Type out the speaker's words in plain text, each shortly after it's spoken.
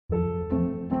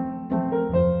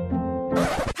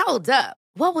Hold up.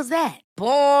 What was that?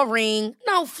 Boring.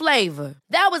 No flavor.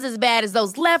 That was as bad as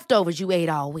those leftovers you ate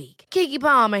all week. Keke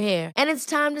Palmer here, and it's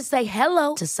time to say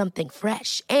hello to something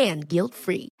fresh and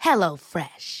guilt-free. Hello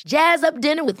Fresh. Jazz up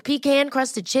dinner with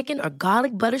pecan-crusted chicken or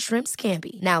garlic butter shrimp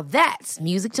scampi. Now that's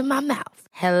music to my mouth.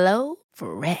 Hello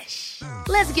Fresh.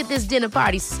 Let's get this dinner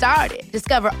party started.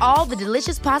 Discover all the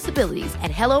delicious possibilities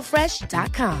at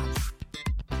hellofresh.com.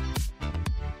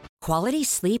 Quality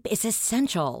sleep is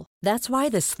essential. That's why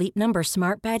the Sleep Number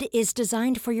Smart Bed is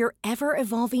designed for your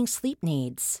ever-evolving sleep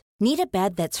needs. Need a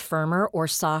bed that's firmer or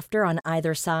softer on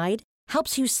either side?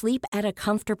 Helps you sleep at a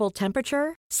comfortable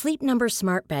temperature? Sleep Number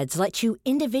Smart Beds let you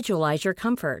individualize your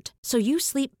comfort, so you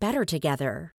sleep better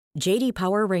together. J.D.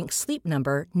 Power ranks Sleep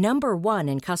Number number 1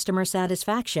 in customer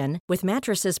satisfaction with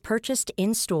mattresses purchased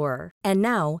in-store. And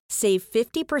now, save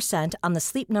 50% on the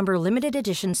Sleep Number Limited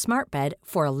Edition Smart Bed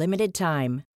for a limited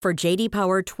time. For J.D.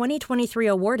 Power 2023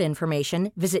 award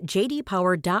information, visit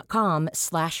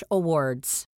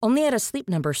jdpower.com/awards. Only at a Sleep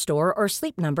Number store or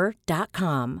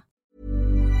sleepnumber.com.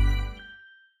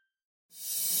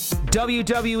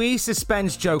 WWE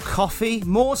suspends Joe Coffey,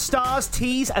 more stars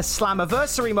tease a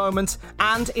Slammiversary moment,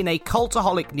 and in a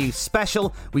Cultaholic News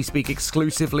special, we speak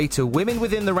exclusively to women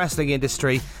within the wrestling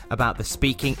industry about the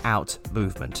Speaking Out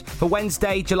movement. For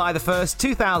Wednesday, July the 1st,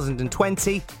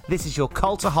 2020, this is your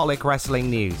Cultaholic Wrestling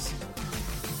News.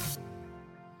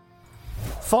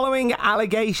 Following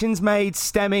allegations made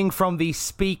stemming from the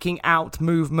Speaking Out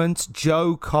movement,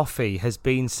 Joe Coffey has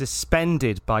been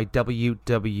suspended by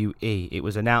WWE. It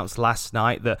was announced last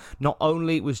night that not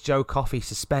only was Joe Coffey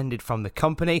suspended from the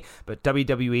company, but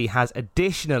WWE has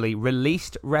additionally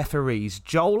released referees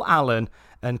Joel Allen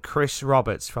and Chris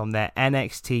Roberts from their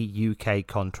NXT UK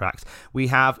contracts. We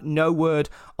have no word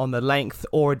on the length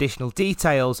or additional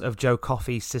details of Joe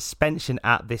Coffey's suspension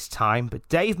at this time, but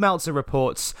Dave Meltzer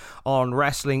reports on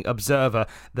Wrestling Observer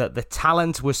that the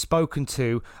talent was spoken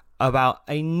to about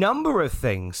a number of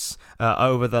things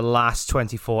over the last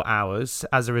 24 hours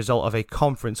as a result of a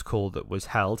conference call that was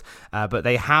held, but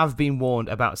they have been warned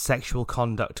about sexual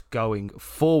conduct going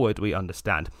forward, we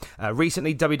understand.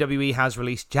 Recently, WWE has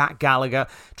released Jack Gallagher,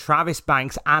 Travis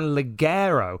Banks, and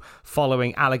Ligero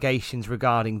following allegations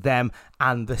regarding them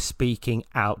and the Speaking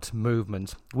Out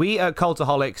movement. We at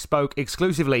Cultaholic spoke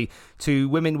exclusively to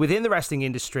women within the wrestling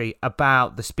industry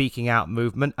about the Speaking Out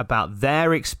movement, about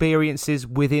their experiences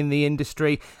within the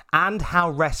industry, and how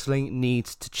wrestling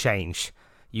needs to change.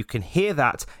 You can hear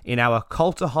that in our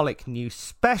Cultaholic News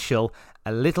special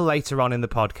a little later on in the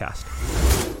podcast.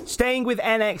 Staying with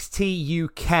NXT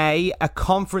UK, a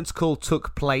conference call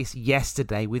took place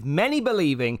yesterday, with many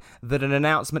believing that an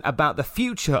announcement about the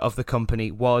future of the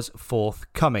company was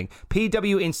forthcoming.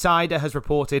 PW Insider has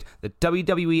reported that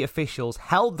WWE officials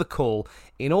held the call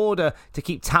in order to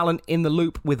keep talent in the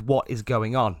loop with what is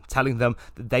going on, telling them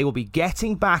that they will be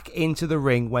getting back into the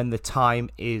ring when the time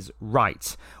is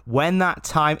right. When that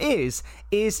time is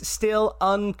still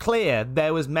unclear.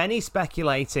 There was many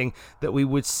speculating that we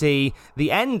would see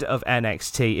the end of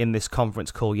NXT in this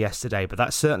conference call yesterday, but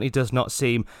that certainly does not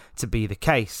seem to be the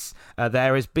case.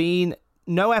 There has been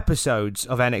no episodes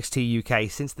of NXT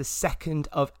UK since the 2nd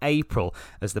of April,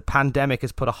 as the pandemic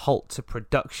has put a halt to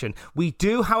production. We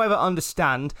do, however,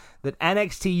 understand that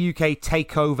NXT UK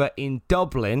Takeover in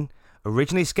Dublin,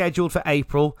 originally scheduled for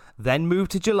April, then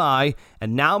moved to July,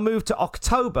 and now moved to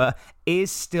October,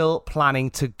 is still planning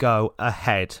to go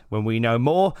ahead. When we know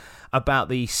more about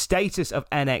the status of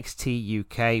NXT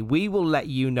UK, we will let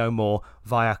you know more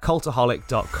via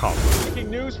cultaholic.com. Breaking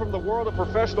news from the world of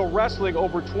professional wrestling: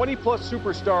 over 20-plus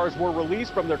superstars were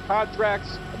released from their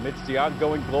contracts amidst the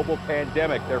ongoing global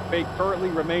pandemic. Their fate currently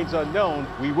remains unknown.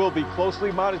 We will be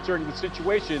closely monitoring the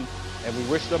situation, and we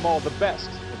wish them all the best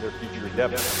in their future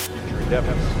endeavors.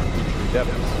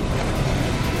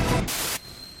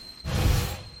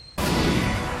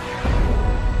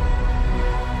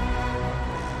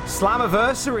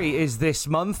 Slammiversary is this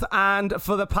month, and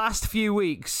for the past few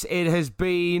weeks it has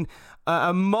been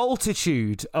a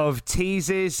multitude of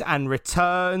teases and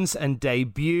returns and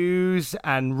debuts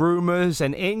and rumours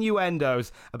and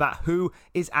innuendos about who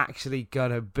is actually going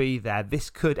to be there.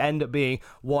 This could end up being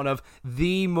one of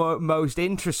the most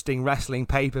interesting wrestling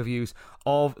pay-per-views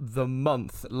of the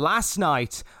month. Last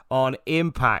night on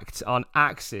Impact, on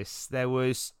Axis, there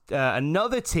was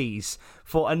another tease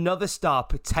for another star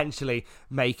potentially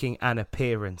making an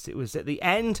appearance. It was at the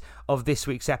end of this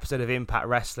week's episode of Impact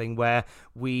Wrestling where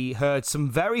we heard some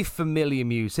very familiar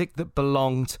music that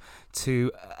belonged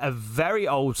to a very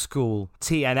old school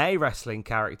TNA wrestling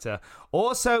character.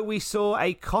 Also, we saw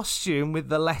a costume with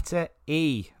the letter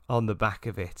E on the back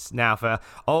of it. Now, for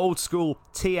old school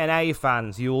TNA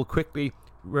fans, you will quickly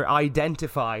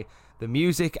identify the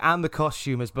music and the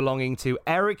costume as belonging to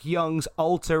Eric Young's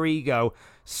alter ego,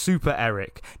 Super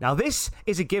Eric. Now, this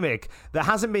is a gimmick that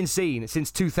hasn't been seen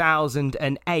since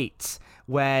 2008,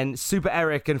 when Super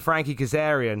Eric and Frankie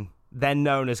Kazarian, then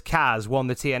known as Kaz, won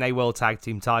the TNA World Tag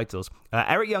Team titles.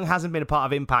 Eric Young hasn't been a part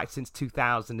of Impact since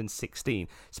 2016.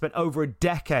 Spent over a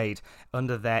decade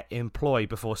under their employ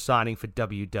before signing for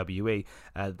WWE.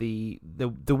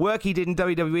 The work he did in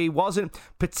WWE wasn't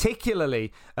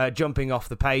particularly jumping off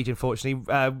the page, unfortunately.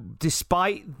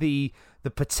 Despite the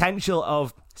potential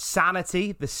of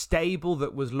Sanity, the stable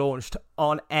that was launched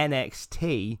on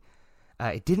NXT,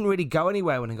 it didn't really go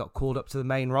anywhere when he got called up to the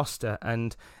main roster,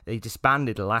 and he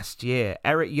disbanded last year.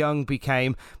 Eric Young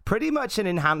became pretty much an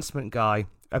enhancement guy,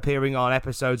 appearing on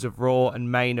episodes of Raw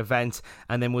and Main Event,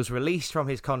 and then was released from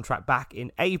his contract back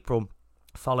in April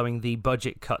following the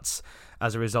budget cuts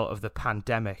as a result of the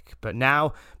pandemic. But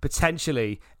now,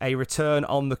 potentially, a return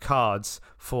on the cards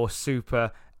for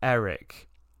Super Eric.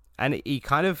 And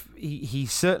he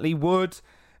certainly would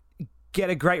get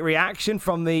a great reaction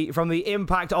from the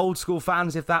Impact old school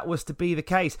fans if that was to be the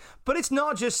case. But it's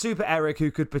not just Super Eric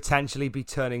who could potentially be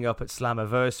turning up at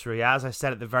Slammiversary. As I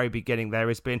said at the very beginning, there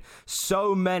has been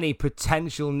so many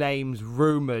potential names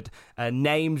rumoured,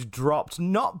 names dropped,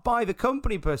 not by the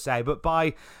company per se, but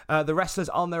by the wrestlers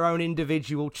on their own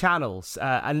individual channels.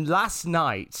 And last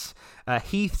night,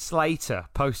 Heath Slater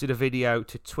posted a video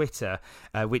to Twitter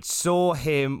which saw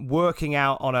him working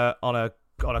out on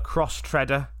a cross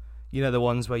treader. You know, the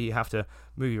ones where you have to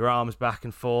move your arms back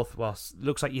and forth whilst it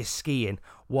looks like you're skiing.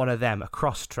 One of them, a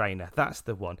cross trainer. That's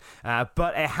the one.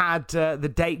 But it had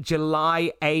the date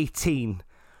July 18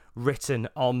 written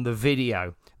on the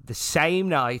video. The same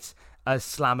night as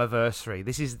Slammiversary.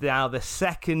 This is now the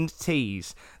second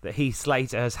tease that Heath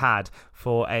Slater has had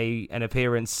for an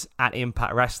appearance at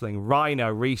Impact Wrestling. Rhino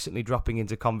recently dropping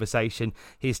into conversation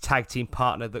his tag team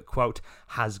partner that, quote,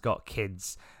 has got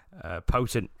kids.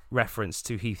 Potent reference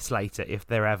to Heath Slater if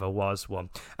there ever was one.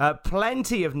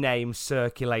 Plenty of names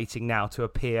circulating now to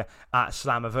appear at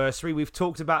Slammiversary. We've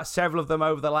talked about several of them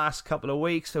over the last couple of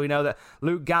weeks, so we know that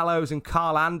Luke Gallows and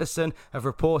Carl Anderson have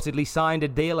reportedly signed a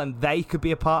deal and they could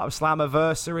be a part of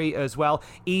Slammiversary as well.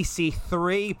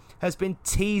 EC3 has been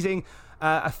teasing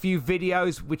a few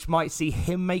videos which might see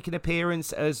him make an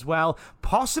appearance as well.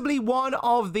 Possibly one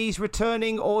of these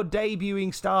returning or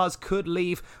debuting stars could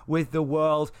leave with the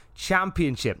World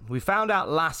Championship. We found out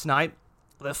last night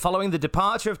that following the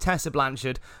departure of Tessa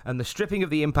Blanchard and the stripping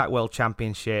of the Impact World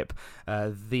Championship,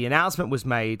 the announcement was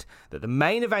made that the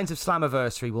main event of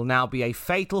Slammiversary will now be a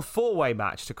fatal four-way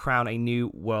match to crown a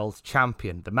new world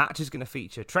champion. The match is going to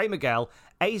feature Trey Miguel,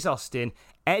 Ace Austin,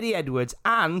 Eddie Edwards,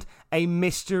 and a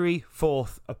mystery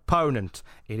fourth opponent.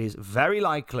 It is very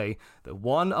likely that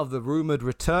one of the rumoured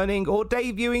returning or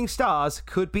debuting stars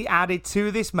could be added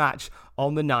to this match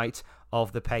on the night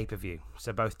of the pay-per-view.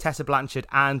 So both Tessa Blanchard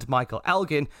and Michael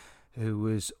Elgin, who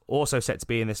was also set to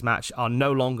be in this match, are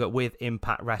no longer with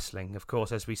Impact Wrestling. Of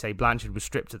course, as we say, Blanchard was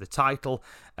stripped of the title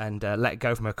and let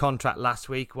go from her contract last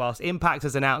week, whilst Impact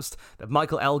has announced that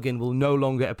Michael Elgin will no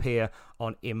longer appear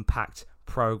on Impact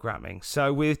programming.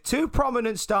 So with two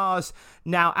prominent stars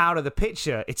now out of the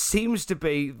picture, it seems to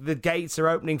be the gates are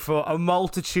opening for a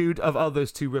multitude of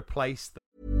others to replace them.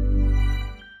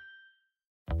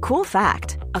 Cool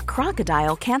fact, a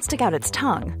crocodile can't stick out its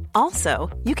tongue. Also,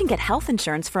 you can get health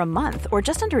insurance for a month or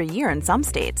just under a year in some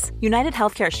states. United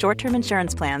Healthcare short-term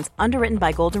insurance plans, underwritten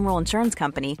by Golden Rule Insurance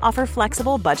Company, offer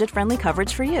flexible, budget-friendly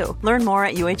coverage for you. Learn more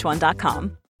at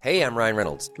UH1.com. Hey, I'm Ryan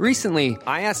Reynolds. Recently,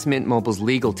 I asked Mint Mobile's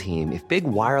legal team if big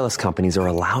wireless companies are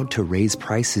allowed to raise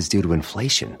prices due to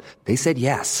inflation. They said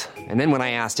yes. And then when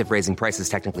I asked if raising prices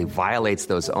technically violates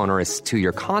those onerous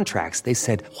two-year contracts, they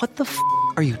said, what the f***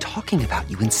 are you talking about,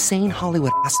 you insane Hollywood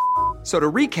ass f- So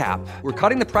to recap, we're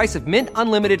cutting the price of Mint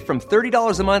Unlimited from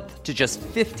 $30 a month to just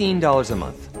 $15 a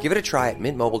month. Give it a try at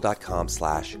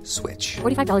mintmobile.com/switch.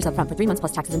 $45 up front for 3 months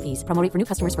plus taxes and fees. Promo rate for new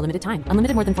customers for limited time.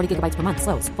 Unlimited more than 40 gigabytes per month.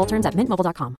 Slows full terms at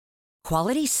mintmobile.com.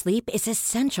 Quality sleep is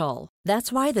essential.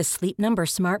 That's why the Sleep Number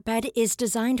Smart Bed is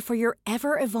designed for your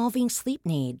ever-evolving sleep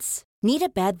needs. Need a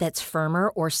bed that's firmer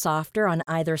or softer on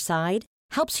either side?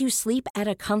 Helps you sleep at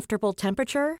a comfortable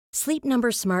temperature? Sleep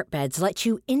Number Smart Beds let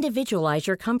you individualize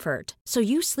your comfort, so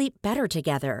you sleep better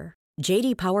together.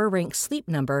 J.D. Power ranks Sleep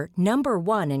Number number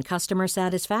 1 in customer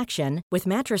satisfaction with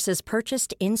mattresses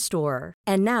purchased in-store.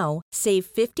 And now, save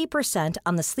 50%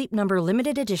 on the Sleep Number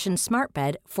Limited Edition Smart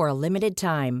Bed for a limited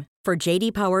time. For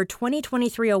JD Power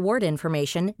 2023 award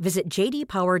information, visit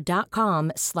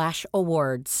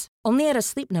jdpower.com/awards. Only at a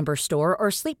Sleep Number store or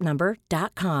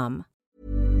sleepnumber.com.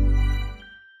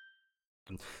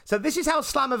 So this is how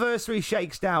Slammiversary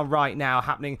shakes down right now,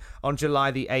 happening on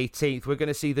July the 18th. We're going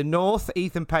to see the North,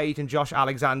 Ethan Page and Josh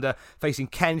Alexander facing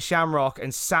Ken Shamrock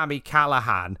and Sami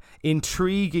Callihan.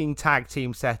 Intriguing tag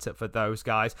team setup for those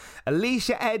guys.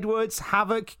 Alicia Edwards,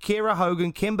 Havoc, Kiera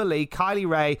Hogan, Kimberly, Kylie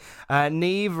Ray,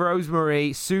 Neve,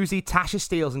 Rosemary, Susie, Tasha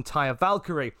Steelz and Taya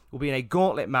Valkyrie will be in a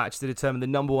gauntlet match to determine the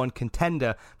number one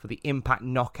contender for the Impact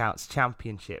Knockouts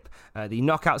Championship. The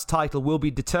Knockouts title will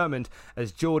be determined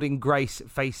as Jordan Grace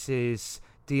faces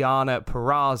Diana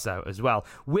Purrazzo as well.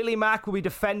 Willie Mack will be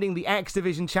defending the X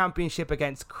Division Championship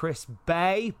against Chris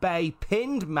Bay. Bay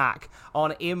pinned Mack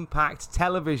on Impact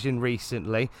Television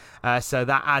recently, so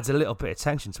that adds a little bit of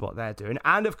tension to what they're doing.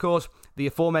 And of course, the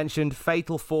aforementioned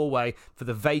Fatal 4-Way for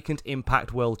the vacant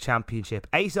Impact World Championship.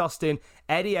 Ace Austin,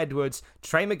 Eddie Edwards,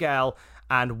 Trey Miguel,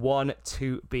 and one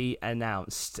to be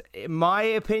announced. In my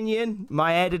opinion,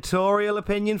 my editorial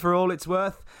opinion for all it's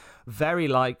worth, very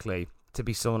likely to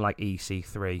be someone like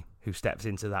EC3 who steps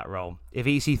into that role. If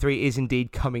EC3 is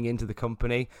indeed coming into the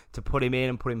company, to put him in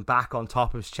and put him back on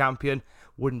top as champion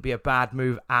wouldn't be a bad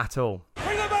move at all.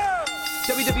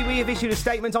 WWE have issued a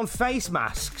statement on face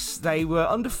masks. They were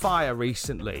under fire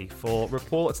recently for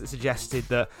reports that suggested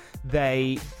that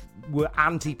they were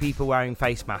anti-people wearing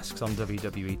face masks on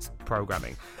WWE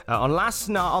programming. On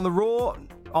the Raw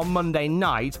on Monday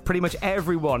night, pretty much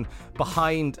everyone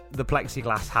behind the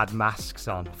plexiglass had masks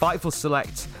on. Fightful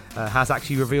Select has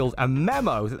actually revealed a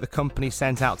memo that the company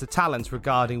sent out to talents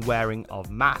regarding wearing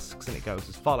of masks, and it goes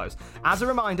as follows. As a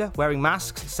reminder, wearing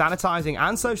masks, sanitizing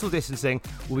and social distancing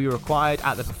will be required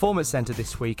at the Performance Center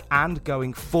this week and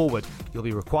going forward. You'll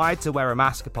be required to wear a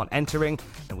mask upon entering,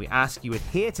 and we ask you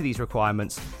adhere to these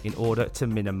requirements in order to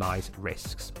minimize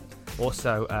risks.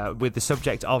 Also, with the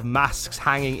subject of masks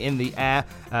hanging in the air,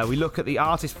 we look at the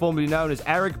artist formerly known as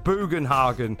Eric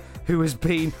Bugenhagen, who has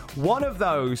been one of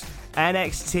those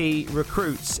NXT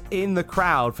recruits in the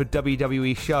crowd for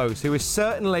WWE shows, who has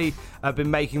certainly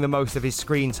been making the most of his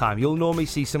screen time. You'll normally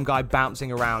see some guy bouncing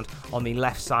around on the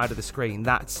left side of the screen.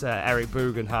 That's Eric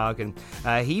Bugenhagen.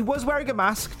 He was wearing a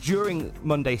mask during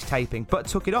Monday's taping, but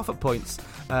took it off at points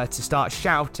to start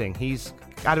shouting. He's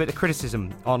had a bit of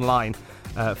criticism online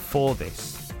for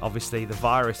this. Obviously, the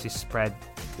virus is spread,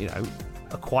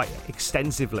 quite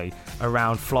extensively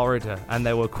around Florida, and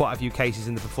there were quite a few cases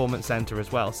in the Performance Center as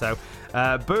well. So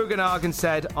Bugenhagen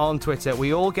said on Twitter,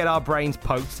 "We all get our brains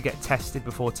poked to get tested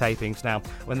before tapings. Now,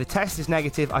 when the test is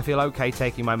negative, I feel okay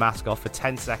taking my mask off for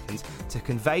 10 seconds to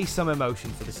convey some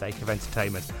emotion for the sake of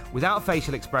entertainment. Without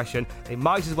facial expression, they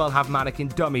might as well have mannequin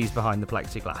dummies behind the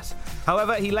plexiglass."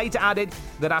 However, he later added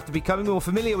that after becoming more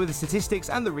familiar with the statistics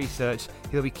and the research,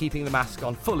 he'll be keeping the mask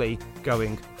on fully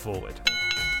going forward.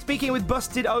 Speaking with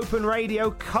Busted Open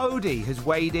Radio, Cody has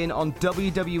weighed in on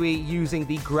WWE using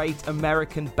the Great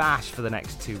American Bash for the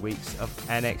next 2 weeks of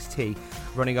NXT,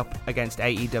 running up against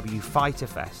AEW Fyter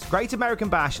Fest. Great American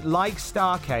Bash, like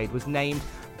Starrcade, was named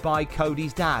by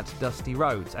Cody's dad, Dusty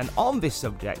Rhodes. And on this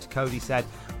subject, Cody said,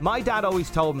 "My dad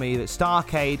always told me that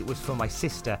Starrcade was for my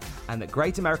sister and that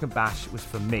Great American Bash was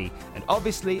for me. And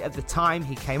obviously, at the time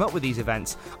he came up with these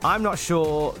events, I'm not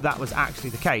sure that was actually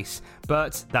the case,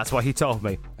 but that's what he told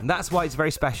me. And that's why it's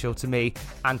very special to me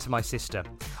and to my sister."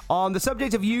 On the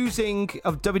subject of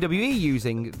WWE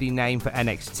using the name for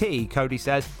NXT, Cody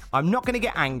says, "I'm not going to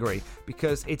get angry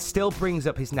because it still brings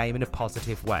up his name in a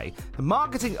positive way. The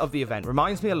marketing of the event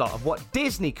reminds me a lot of what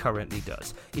Disney currently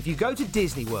does. If you go to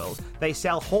Disney World, they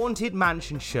sell Haunted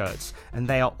Mansion shirts, and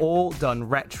they are all done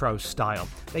retro style.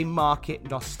 They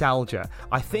market nostalgia.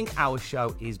 I think our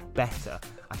show is better.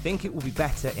 I think it will be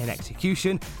better in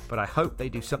execution, but I hope they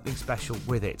do something special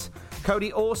with it."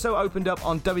 Cody also opened up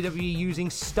on WWE using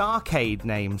Starrcade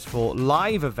names for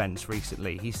live events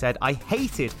recently. He said, "I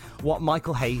hated what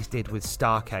Michael Hayes did with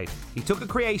Starrcade. He took a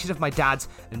creation of my dad's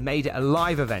and made it a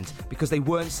live event because they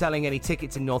weren't selling any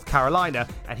tickets in North Carolina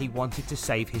and he wanted to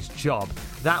save his job.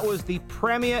 That was the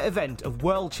premier event of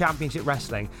World Championship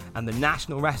Wrestling and the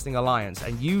National Wrestling Alliance,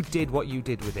 and you did what you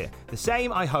did with it. The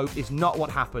same, I hope, is not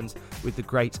what happens with the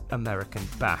Great American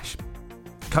Bash."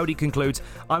 Cody concludes,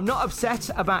 "I'm not upset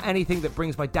about anything that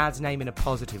brings my dad's name in a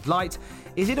positive light.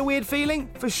 Is it a weird feeling?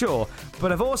 For sure.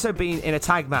 But I've also been in a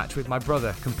tag match with my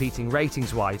brother competing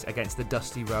ratings-wise against the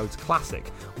Dusty Rhodes Classic.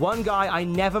 One guy I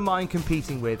never mind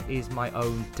competing with is my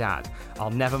own dad.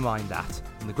 I'll never mind that.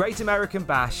 And the Great American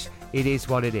Bash, it is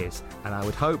what it is. And I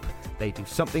would hope they do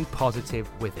something positive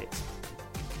with it."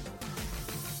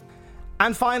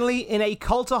 And finally, in a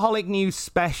Cultaholic News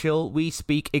special, we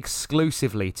speak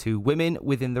exclusively to women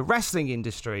within the wrestling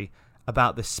industry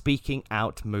about the speaking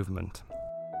out movement.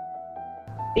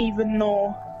 Even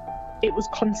though it was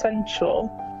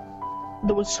consensual,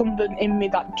 there was something in me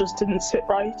that just didn't sit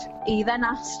right. He then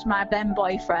asked my then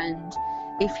boyfriend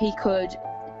if he could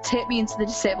take me into the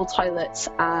disabled toilets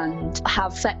and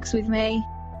have sex with me.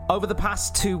 Over the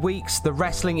past 2 weeks, the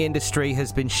wrestling industry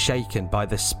has been shaken by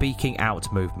the speaking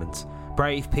out movement.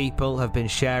 Brave people have been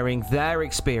sharing their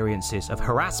experiences of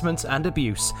harassment and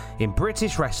abuse in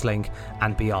British wrestling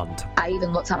and beyond. I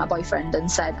even looked at my boyfriend and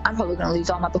said, I'm probably going to lose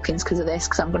all my bookings because of this,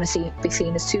 because I'm going to be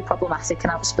seen as too problematic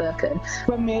and outspoken.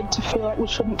 We're made to feel like we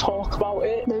shouldn't talk about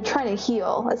it. They're trying to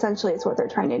heal, essentially, is what they're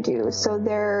trying to do. So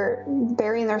they're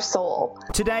burying their soul.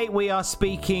 Today we are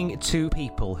speaking to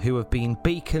people who have been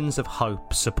beacons of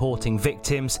hope, supporting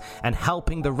victims and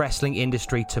helping the wrestling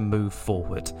industry to move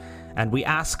forward. And we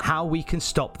ask how we can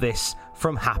stop this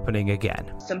from happening again.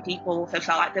 Some people have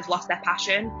felt like they've lost their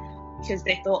passion because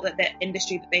they thought that the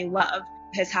industry that they love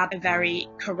has had a very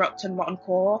corrupt and rotten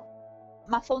core.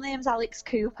 My full name's Alex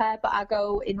Cooper, but I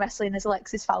go in wrestling as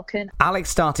Alexis Falcon. Alex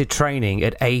started training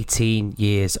at 18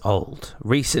 years old.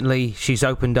 Recently, she's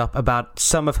opened up about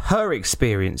some of her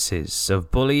experiences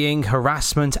of bullying,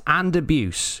 harassment and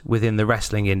abuse within the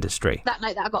wrestling industry. That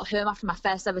night that I got home after my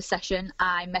first ever session,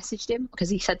 I messaged him because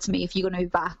he said to me, if you're going to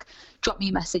be back, drop me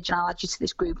a message and I'll add you to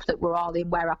this group that we're all in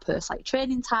where I post like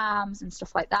training times and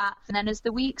stuff like that. And then as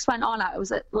the weeks went on, I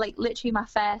was at like literally my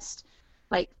first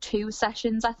 2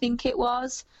 sessions, I think it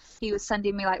was. He was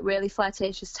sending me really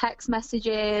flirtatious text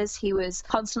messages. He was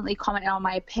constantly commenting on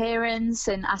my appearance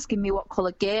and asking me what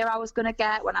colour gear I was going to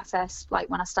get when I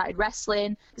started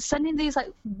wrestling. Sending these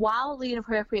wildly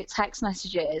inappropriate text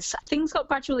messages. Things got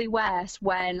gradually worse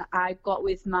when I got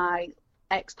with my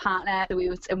ex-partner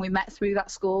and we met through that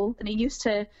school, and he used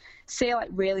to say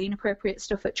really inappropriate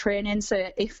stuff at training. So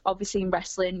if obviously in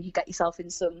wrestling you get yourself in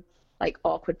some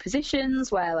awkward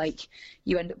positions where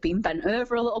you end up being bent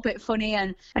over a little bit funny,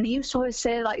 and he used to always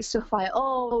say stuff like,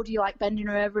 oh, do you like bending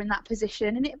her over in that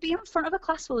position? And it'd be in front of a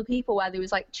class full of people where there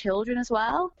was children as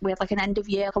well. We had an end of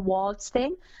year awards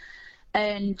thing,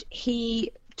 and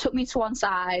he took me to one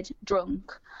side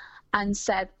drunk and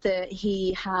said that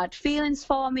he had feelings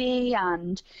for me,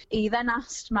 and he then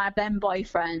asked my then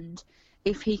boyfriend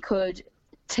if he could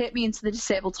take me into the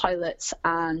disabled toilets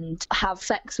and have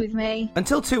sex with me.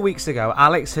 Until 2 weeks ago,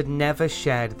 Alex had never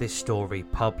shared this story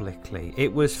publicly.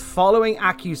 It was following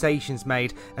accusations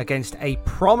made against a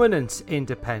prominent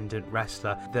independent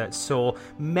wrestler that saw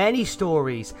many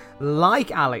stories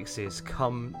like Alex's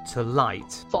come to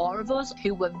light. 4 of us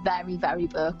who were very, very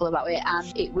vocal about it,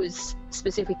 and it was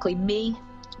specifically me,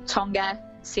 Tonga,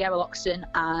 Sierra Loxton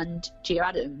and Gia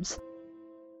Adams.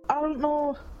 I don't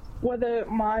know whether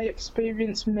my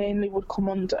experience mainly would come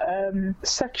under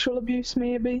sexual abuse,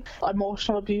 maybe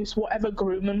emotional abuse, whatever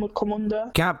grooming would come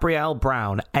under. Gabrielle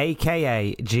Brown,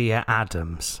 aka Gia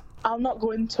Adams. I'll not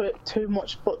go into it too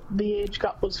much, but the age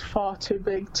gap was far too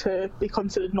big to be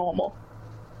considered normal,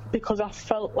 because I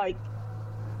felt like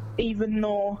even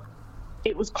though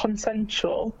it was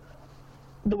consensual,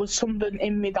 there was something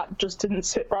in me that just didn't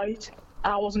sit right.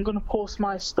 I wasn't going to post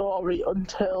my story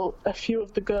until a few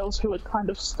of the girls who had kind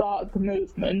of started the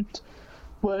movement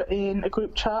were in a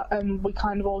group chat, and we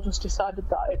kind of all just decided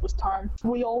that it was time.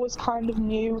 We always kind of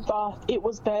knew that it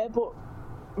was there, but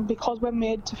because we're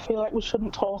made to feel like we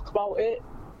shouldn't talk about it,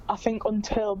 I think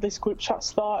until this group chat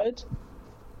started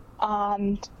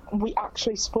and we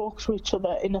actually spoke to each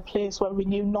other in a place where we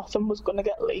knew nothing was going to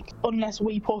get leaked unless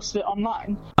we posted it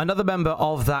online. Another member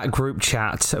of that group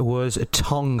chat was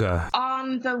Tonga.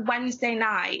 On the Wednesday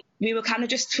night, we were kind of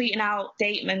just tweeting out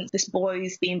statements, this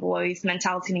boys being boys,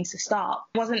 mentality needs to stop.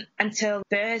 It wasn't until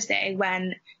Thursday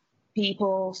when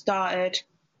people started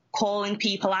calling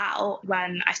people out,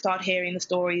 when I started hearing the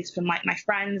stories from my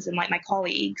friends and my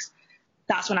colleagues,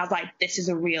 that's when I was like, this is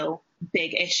a real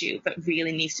big issue that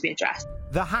really needs to be addressed.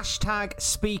 The hashtag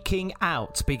Speaking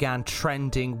Out began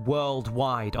trending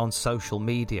worldwide on social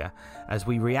media as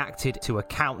we reacted to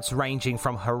accounts ranging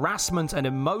from harassment and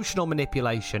emotional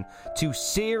manipulation to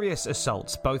serious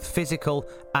assaults, both physical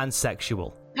and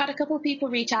sexual. I've had a couple of people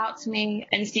reach out to me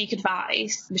and seek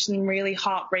advice with some really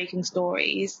heartbreaking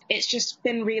stories. It's just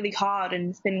been really hard and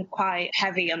it's been quite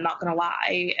heavy, I'm not going to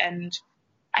lie, and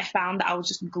I found that I was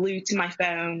just glued to my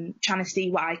phone trying to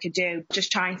see what I could do,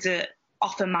 just trying to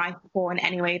offer my support in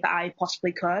any way that I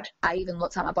possibly could. I even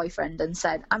looked at my boyfriend and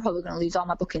said, I'm probably going to lose all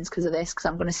my bookings because of this, because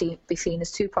I'm going to be seen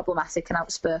as too problematic and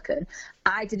outspoken.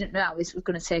 I didn't know how this was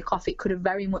going to take off. It could have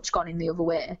very much gone in the other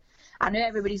way. I know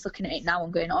everybody's looking at it now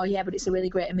and going, oh yeah, but it's a really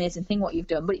great, amazing thing what you've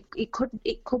done. But it could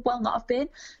well not have been.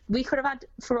 We could have had,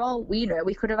 for all we know,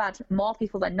 we could have had more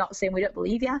people than not saying we don't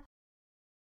believe you.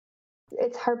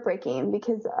 It's heartbreaking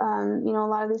because, a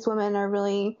lot of these women are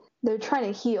really, they're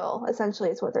trying to heal, essentially,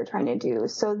 is what they're trying to do.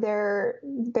 So they're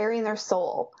burying their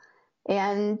soul.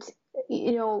 And,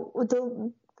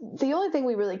 the only thing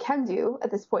we really can do at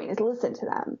this point is listen to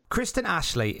them. Kristen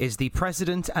Ashley is the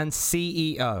president and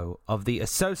CEO of the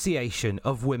Association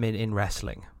of Women in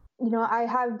Wrestling. I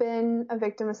have been a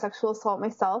victim of sexual assault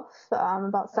myself.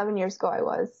 About 7 years ago I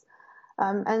was.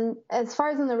 And as far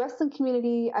as in the wrestling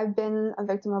community, I've been a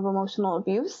victim of emotional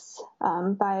abuse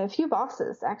by a few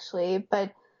bosses, actually,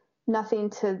 but nothing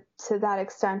to that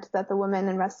extent that the women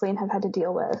in wrestling have had to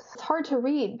deal with. It's hard to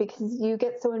read because you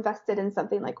get so invested in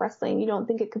something like wrestling, you don't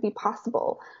think it could be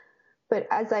possible. But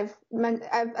as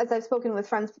I've spoken with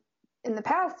friends in the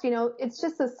past, it's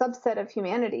just a subset of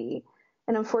humanity.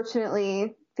 And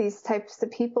unfortunately, these types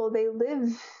of people, they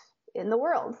live in the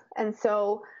world. And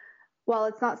so while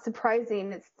it's not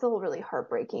surprising, it's still really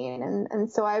heartbreaking.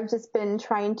 And so I've just been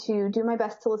trying to do my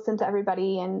best to listen to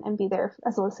everybody and be there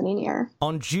as a listening ear.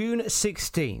 On June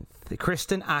 16th,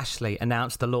 Kristen Ashley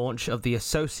announced the launch of the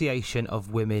Association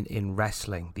of Women in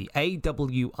Wrestling. The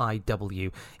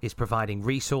AWIW is providing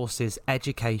resources,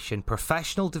 education,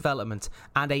 professional development,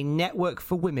 and a network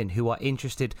for women who are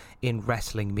interested in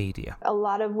wrestling media. A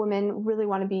lot of women really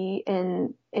want to be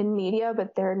in media,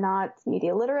 but they're not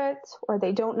media literate, or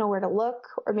they don't know where to look,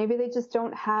 or maybe they just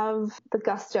don't have the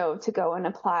gusto to go and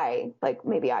apply like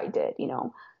maybe I did,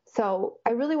 So I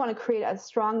really want to create a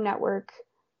strong network,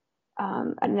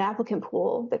 an applicant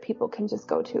pool that people can just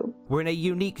go to. We're in a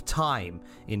unique time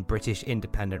in British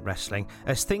independent wrestling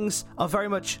as things are very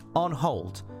much on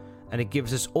hold, and it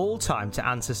gives us all time to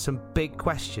answer some big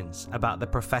questions about the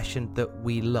profession that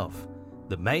we love.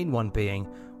 The main one being,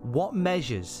 what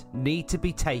measures need to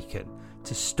be taken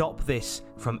to stop this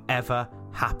from ever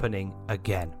happening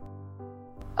again?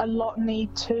 A lot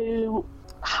need to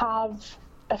have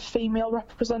a female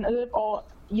representative or,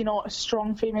 a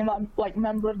strong female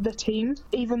member of the team.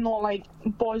 Even though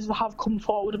boys that have come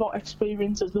forward about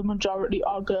experiences, the majority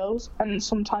are girls, and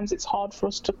sometimes it's hard for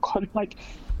us to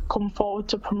come forward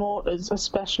to promoters,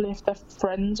 especially if they're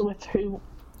friends with who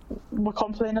we're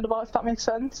complaining about, if that makes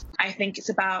sense. I think it's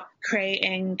about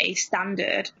creating a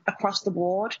standard across the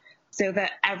board so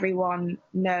that everyone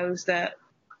knows that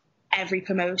every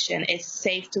promotion is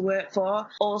safe to work for.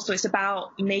 Also, it's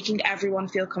about making everyone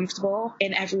feel comfortable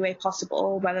in every way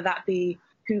possible, whether that be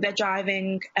who they're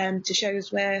driving to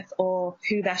shows with or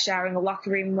who they're sharing a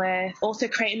locker room with. Also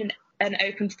creating an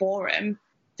open forum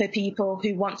for people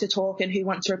who want to talk and who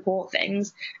want to report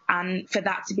things, and for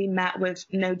that to be met with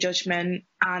no judgment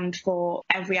and for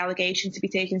every allegation to be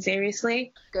taken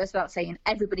seriously. Goes without saying,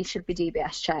 everybody should be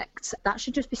DBS checked. That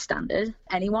should just be standard.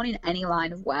 Anyone in any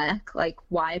line of work,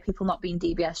 why are people not being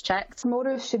DBS checked?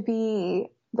 Promoters should be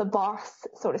the boss,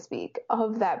 so to speak,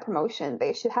 of that promotion.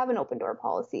 They should have an open door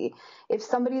policy. If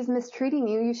somebody's mistreating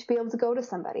you, you should be able to go to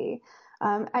somebody.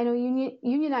 I know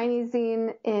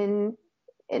unionizing in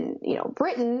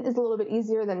Britain is a little bit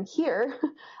easier than here,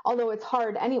 although it's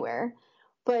hard anywhere.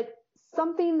 But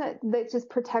something that just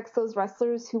protects those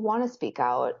wrestlers who want to speak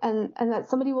out and that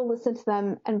somebody will listen to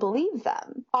them and believe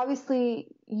them. Obviously,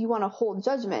 you want to hold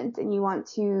judgment and you want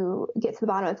to get to the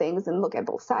bottom of things and look at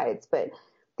both sides. But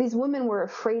these women were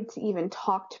afraid to even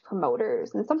talk to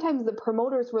promoters. And sometimes the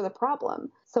promoters were the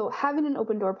problem. So having an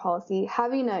open door policy,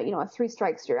 having a 3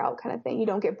 strikes, you're out kind of thing, you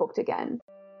don't get booked again.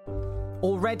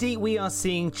 Already we are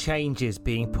seeing changes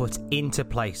being put into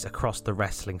place across the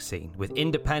wrestling scene, with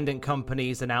independent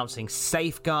companies announcing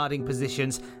safeguarding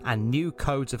positions and new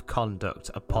codes of conduct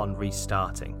upon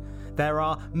restarting. There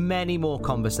are many more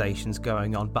conversations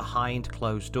going on behind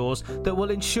closed doors that will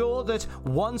ensure that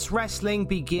once wrestling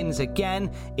begins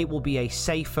again, it will be a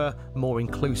safer, more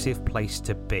inclusive place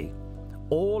to be.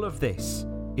 All of this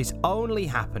is only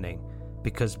happening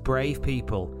because brave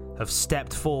people have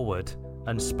stepped forward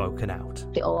and spoken out.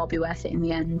 It'll all be worth it in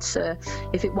the end. So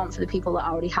if it weren't for the people that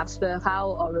already have spoke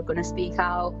out or are going to speak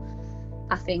out,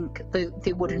 I think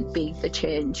there wouldn't be the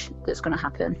change that's going to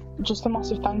happen. Just a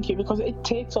massive thank you, because it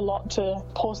takes a lot to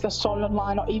post their story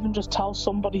online or even just tell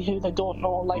somebody who they don't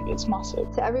know. It's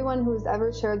massive. To everyone who's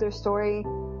ever shared their story,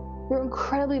 you're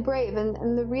incredibly brave,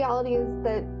 and the reality is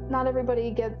that not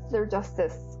everybody gets their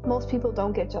justice. Most people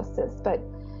don't get justice, but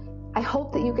I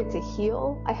hope that you get to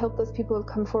heal. I hope those people who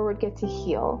have come forward get to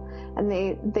heal, and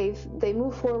they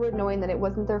move forward knowing that it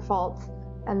wasn't their fault,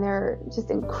 and they're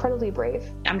just incredibly brave.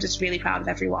 I'm just really proud of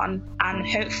everyone, and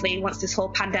hopefully once this whole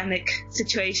pandemic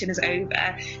situation is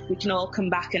over, we can all come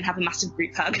back and have a massive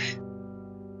group hug.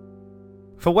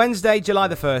 For Wednesday, July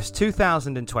the 1st,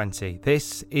 2020,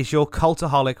 this is your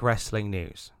Cultaholic Wrestling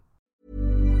News.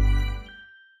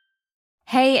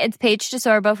 Hey, it's Paige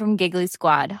DeSorbo from Giggly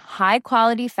Squad. High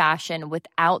quality fashion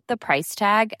without the price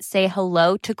tag. Say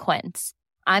hello to Quince.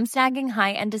 I'm snagging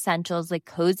high-end essentials like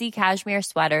cozy cashmere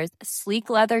sweaters, sleek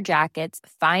leather jackets,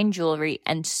 fine jewelry,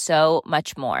 and so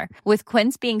much more. With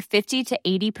Quince being 50 to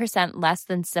 80% less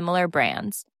than similar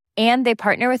brands. And they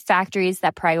partner with factories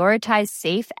that prioritize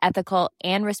safe, ethical,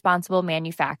 and responsible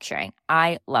manufacturing.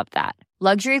 I love that.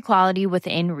 Luxury quality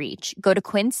within reach. Go to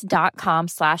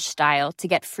quince.com/style to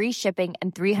get free shipping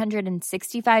and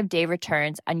 365-day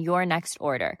returns on your next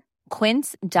order.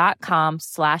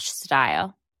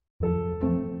 Quince.com/style.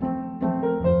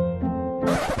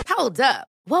 Hold up.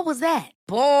 What was that?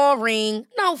 Boring.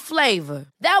 No flavor.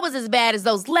 That was as bad as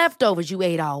those leftovers you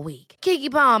ate all week.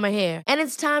 Keke Palmer here, and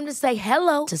it's time to say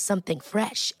hello to something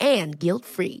fresh and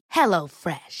guilt-free. Hello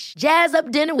Fresh. Jazz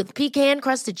up dinner with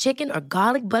pecan-crusted chicken or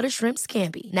garlic butter shrimp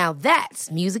scampi. Now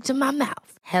that's music to my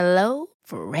mouth. Hello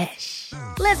Fresh.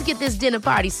 Let's get this dinner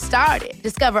party started.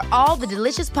 Discover all the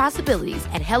delicious possibilities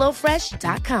at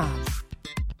HelloFresh.com.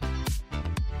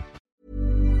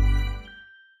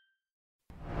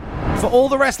 For all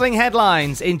the wrestling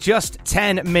headlines in just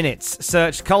 10 minutes,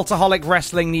 search Cultaholic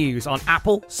Wrestling News on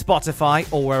Apple, Spotify,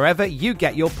 or wherever you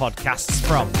get your podcasts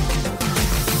from.